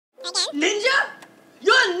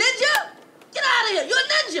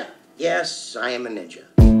Yes, I am a ninja.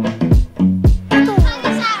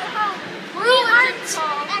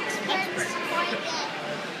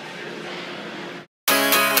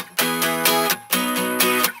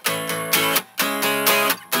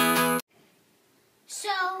 So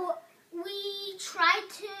we tried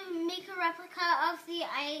to make a replica of the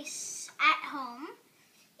ice at home.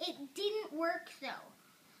 It didn't work though.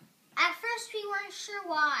 At first we weren't sure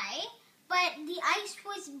why, but the ice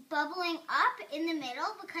was bubbling up in the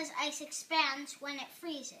middle because ice expands when it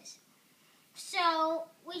freezes. So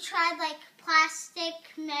we tried like plastic,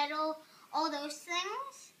 metal, all those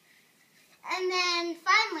things. And then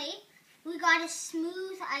finally we got a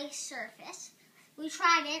smooth ice surface. We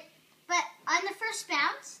tried it, but on the first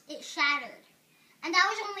bounce it shattered. And that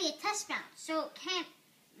was only a test bounce, so it can't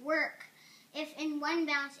work if in one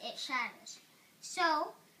bounce it shatters.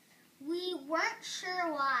 So we weren't sure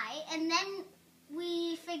why, and then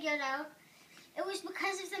we figured out it was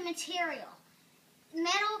because of the material.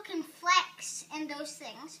 Metal can flex and those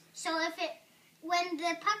things, so when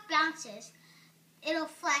the puck bounces, it'll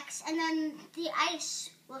flex and then the ice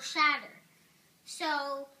will shatter.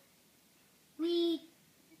 So we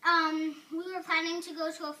were planning to go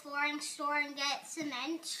to a flooring store and get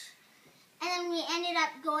cement, and then we ended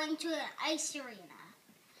up going to an ice arena.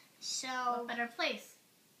 So what better place?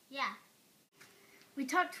 Yeah. We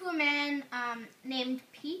talked to a man named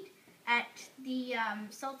Pete at the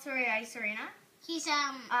Seltzer Ice Arena. He's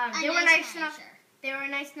they were nice enough. They were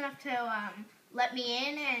nice enough to let me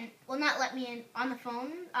in, and well, not let me in on the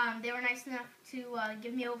phone. They were nice enough to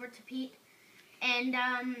give me over to Pete, and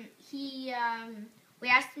we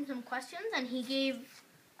asked him some questions, and he gave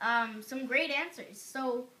some great answers.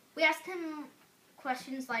 So we asked him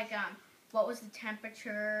questions like, what was the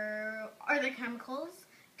temperature? Are there chemicals?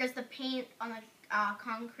 Does the paint on the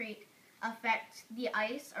concrete affect the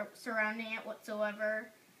ice or surrounding it whatsoever?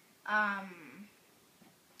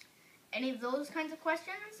 Any of those kinds of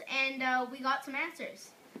questions, and we got some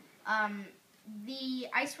answers. The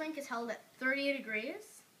ice rink is held at 30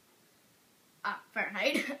 degrees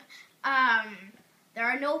Fahrenheit. There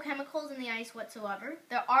are no chemicals in the ice whatsoever.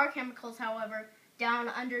 There are chemicals, however, down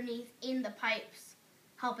underneath in the pipes,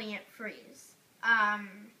 helping it freeze.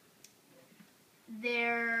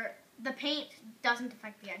 The paint doesn't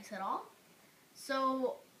affect the ice at all.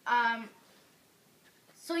 So,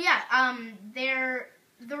 yeah, I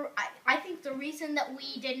think the reason that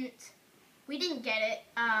we didn't get it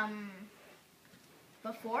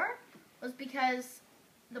before was because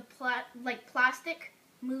the plastic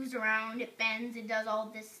moves around, it bends, it does all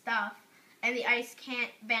this stuff, and the ice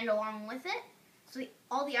can't bend along with it. So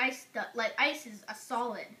all the ice ice is a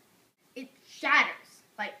solid. It shatters,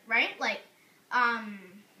 right?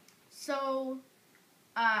 So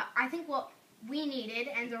I think what we needed,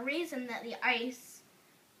 and the reason that the ice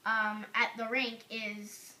at the rink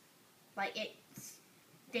is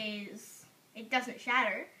it doesn't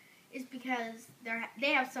shatter, is because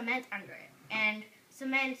they have cement under it, and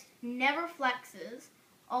cement never flexes,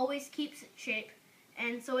 always keeps its shape,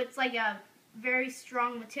 and so it's like a very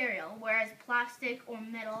strong material, whereas plastic or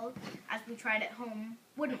metal, as we tried at home,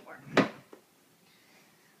 wouldn't work.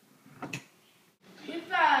 We've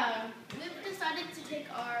decided to take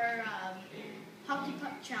our hockey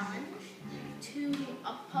puck challenge to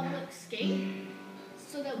a public skate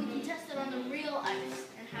so that we can test it on the real ice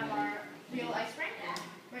and have our real ice rink.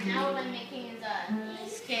 Right now what I'm making is a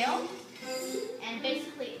scale, and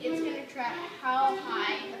basically it's going to track how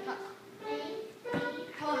high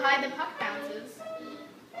the puck bounces,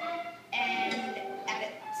 and at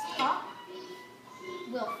its top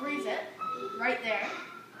we'll freeze it right there,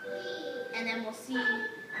 and then we'll see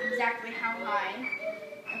exactly how high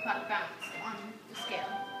the puck bounced on the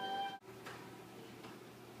scale.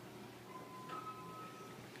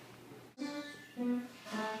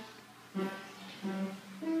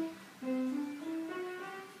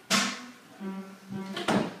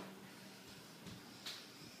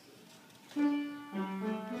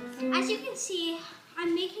 As you can see,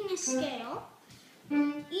 I'm making a scale.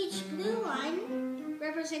 Each blue line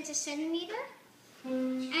represents a centimeter,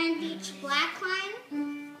 and each black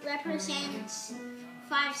line represents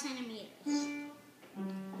 5 centimeters.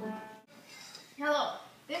 Hello,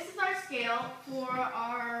 this is our scale for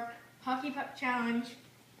our Hockey Puck Challenge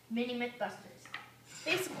MiniMythbusters.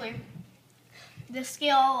 Basically, the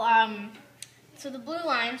scale, so the blue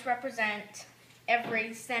lines represent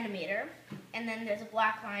every centimeter, and then there's a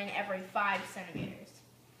black line every 5 centimeters.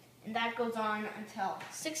 And that goes on until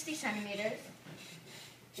 60 centimeters,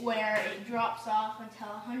 where it drops off until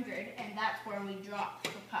 100, and that's where we drop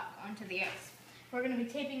the puck onto the ice. We're going to be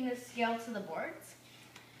taping this scale to the boards,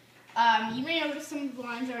 You may notice some of the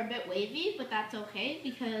lines are a bit wavy, but that's okay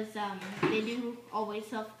because they do always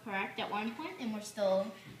self-correct at one point, and we're still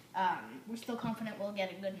confident we'll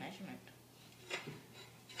get a good measurement.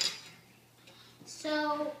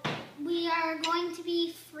 So we are going to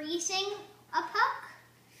be freezing a puck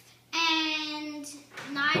and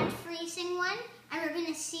not freezing one, and we're going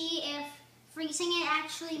to see if freezing it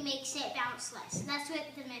actually makes it bounce less. That's what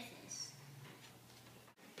the myth is.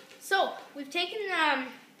 So we've taken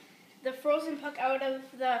the frozen puck out of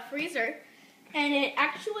the freezer, and it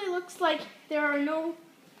actually looks like there are no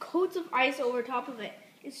coats of ice over top of it.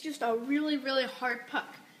 It's just a really, really hard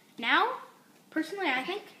puck. Now, personally, I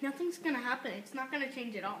think nothing's going to happen. It's not going to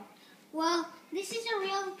change at all. Well, this is a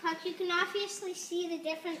real puck. You can obviously see the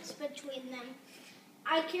difference between them.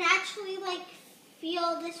 I can actually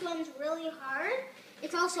feel this one's really hard.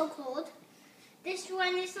 It's also cold. This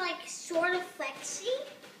one is sort of flexy.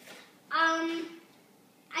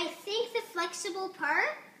 I think the flexible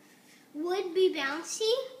part would be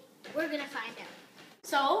bouncy. We're gonna find out.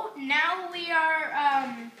 So now we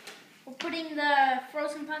are we're putting the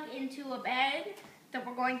frozen puck into a bag that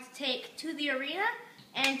we're going to take to the arena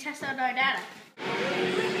and test out our data. We're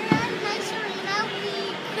at a nice arena.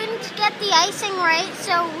 We couldn't get the icing right,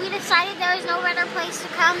 so we decided there was no better place to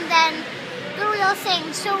come than the real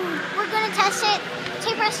thing. So we're gonna test it,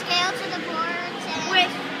 tape our scale to the boards, and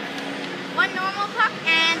With one normal puck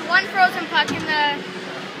and one frozen puck in the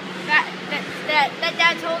that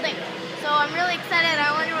Dad's holding. So I'm really excited.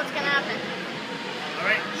 I wonder what's gonna happen. All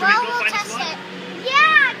right, should well, we go we'll find a test slot? it.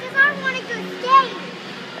 Yeah, because I want to go skate.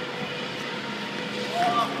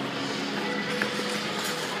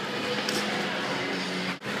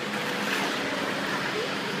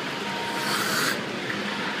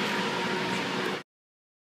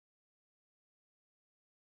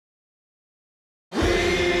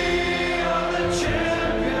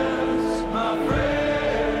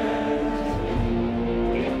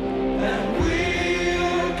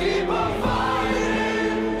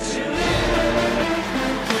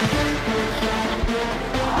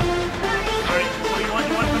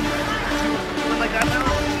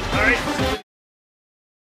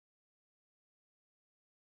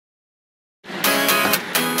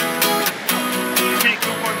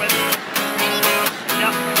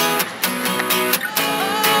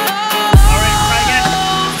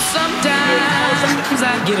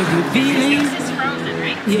 I get a good feeling. This is frozen,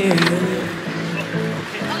 right? Yeah.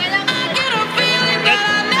 Okay, that was I get a feeling that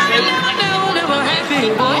I never had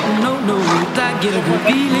before. No, I get a good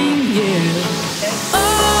feeling, yeah.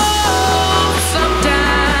 Oh,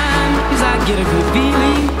 sometimes I get a good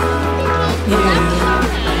feeling, yeah.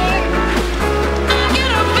 I get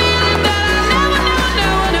a feeling that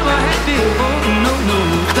I never had before. No,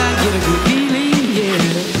 I get a good feeling, yeah.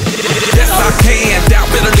 Yes, I can. Doubt,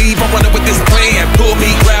 better leave. I'm running with this plan. Pull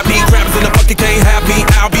me, grab me, crabs in the bucket can't have me.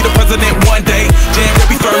 I'll be the president one day. Jam will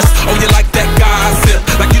be first. Oh, you like that gossip?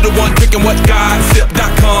 Like you the one drinking what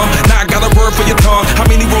gossip.com. Now I got a word for your tongue. How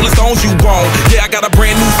many Rolling Stones you want? Yeah, I got a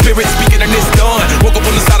brand new spirit speaking and it's done. Woke up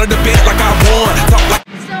on the side of the bed like I won. Talk like.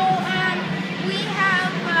 So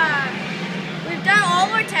we've done all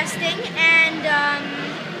our testing, and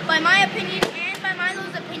by my opinion and by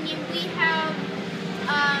Milo's opinion, we have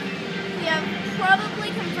probably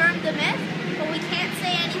confirmed the myth, but we can't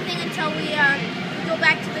say anything until we go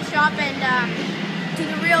back to the shop and do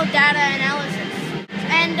the real data analysis.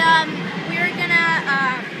 And we're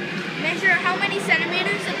gonna measure how many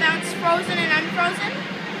centimeters it bounced frozen and unfrozen,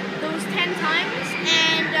 those 10 times,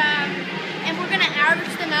 and we're gonna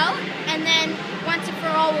average them out, and then once and for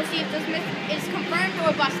all, we'll see if this myth is confirmed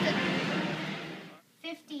or busted.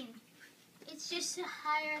 15. It's just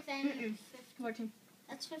higher than 14.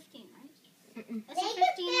 That's 15, right? That's Make a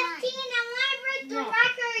it 15. 15 I want to break the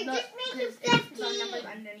record. Just make it 15.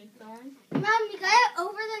 Underneath the line. Mom, you got it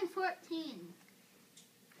over than 14.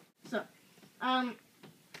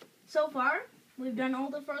 So far, we've done all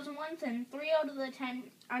the frozen ones and 3 out of the 10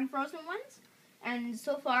 unfrozen ones. And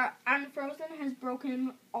so far, unfrozen has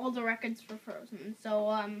broken all the records for frozen.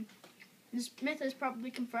 So this myth is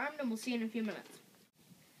probably confirmed, and we'll see in a few minutes.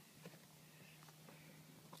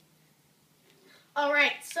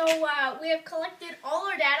 Alright, so we have collected all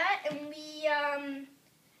our data, and we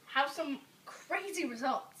have some crazy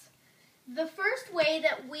results. The first way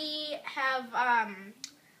that we have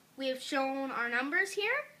shown our numbers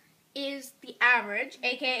here is the average,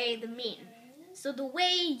 aka the mean. So the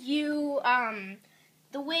way you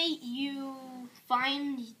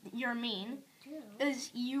find your mean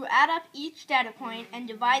is you add up each data point and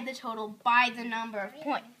divide the total by the number of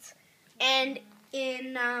points. And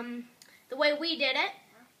in the way we did it,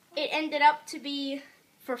 it ended up to be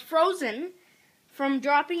for frozen, from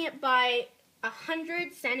dropping it by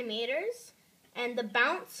 100 centimeters, and the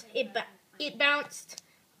bounce, it bounced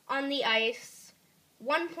on the ice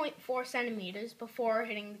 1.4 centimeters before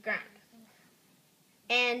hitting the ground.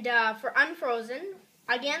 And for unfrozen,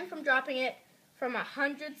 again from dropping it from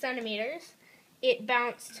 100 centimeters, it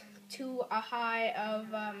bounced to a high of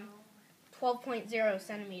 12.0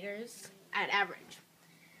 centimeters at average.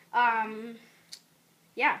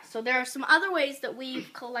 Yeah, so there are some other ways that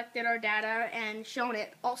we've collected our data and shown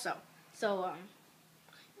it also. So one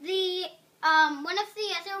of the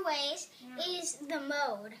other ways is the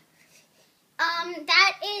mode.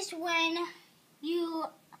 That is when you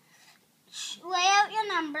lay out your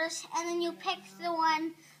numbers and then you pick the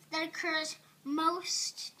one that occurs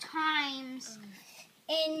most times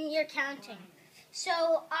in your counting. So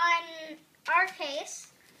on our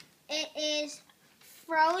case, it is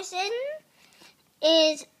frozen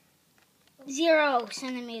is 0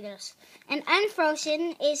 centimeters, and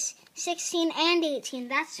unfrozen is 16 and 18.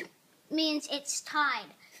 That means it's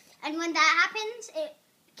tied. And when that happens, it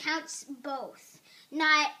counts both,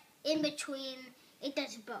 not in between. It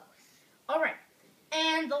does both. all right,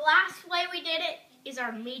 and the last way we did it is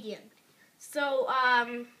our median. So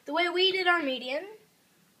the way we did our median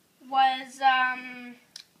was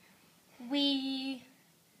we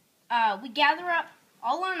gather up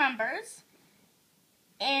all our numbers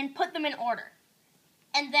and put them in order,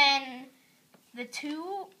 and then the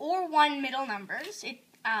 2 or 1 middle numbers.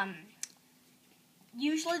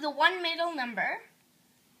 Usually the 1 middle number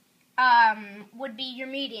would be your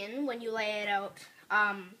median when you lay it out,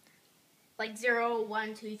 like 0,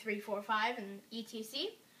 1, 2, 3, 4, 5, and etc.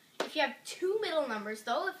 If you have 2 middle numbers,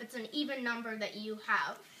 though, if it's an even number that you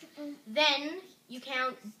have, then you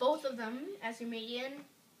count both of them as your median,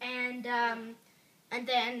 and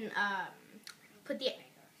then put the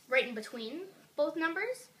right in between both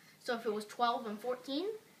numbers. So if it was 12 and 14,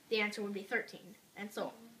 the answer would be 13, and so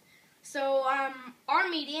on. So our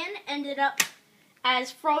median ended up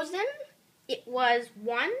as frozen, it was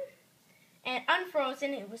 1, and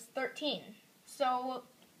unfrozen, it was 13. So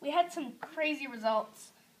we had some crazy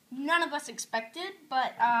results. None of us expected,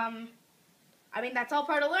 but I mean, that's all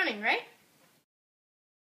part of learning, right?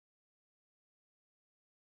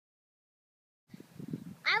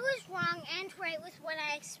 I was wrong and right with what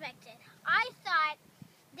I expected. I thought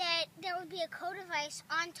that there would be a coat of ice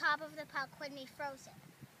on top of the puck when we froze it,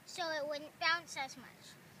 so it wouldn't bounce as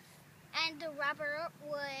much. And the rubber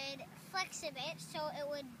would flex a bit, so it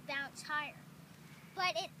would bounce higher.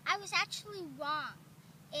 But I was actually wrong.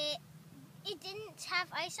 It didn't have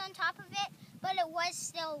ice on top of it, but it was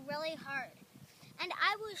still really hard. And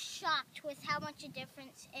I was shocked with how much a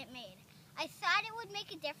difference it made. I thought it would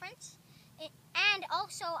make a difference, and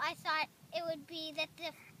also I thought it would be that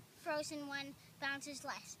the frozen one bounces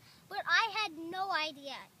less. But I had no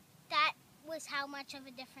idea that was how much of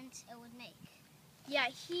a difference it would make. Yeah,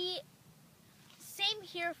 same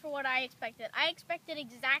here for what I expected. I expected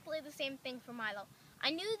exactly the same thing for Milo. I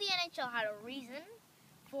knew the NHL had a reason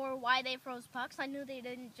for why they froze pucks. I knew they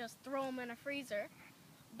didn't just throw them in a freezer.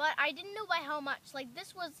 But I didn't know by how much. Like,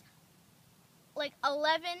 this was like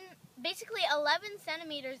 11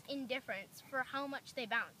 centimeters in difference for how much they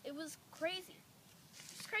bounced. It was crazy.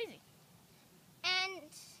 It's crazy.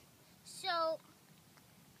 And so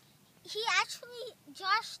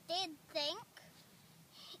Josh did think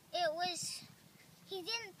he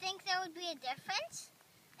didn't think there would be a difference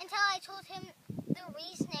until I told him the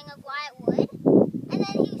reasoning of why it would. And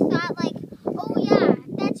then he thought, like, oh yeah,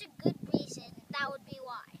 that's a good reason. That would be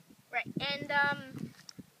why. Right, and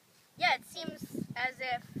yeah, it seems as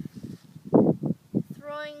if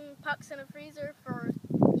throwing pucks in a freezer for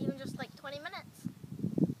even just like 20 minutes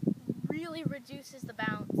really reduces the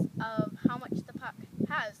bounce of how much the puck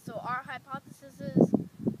has. So our hypotheses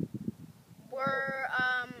were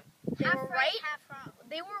they Half were right, right. half wrong.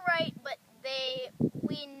 They were right, but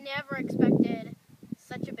we never expected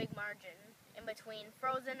such a big margin in between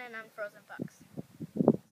frozen and unfrozen pucks.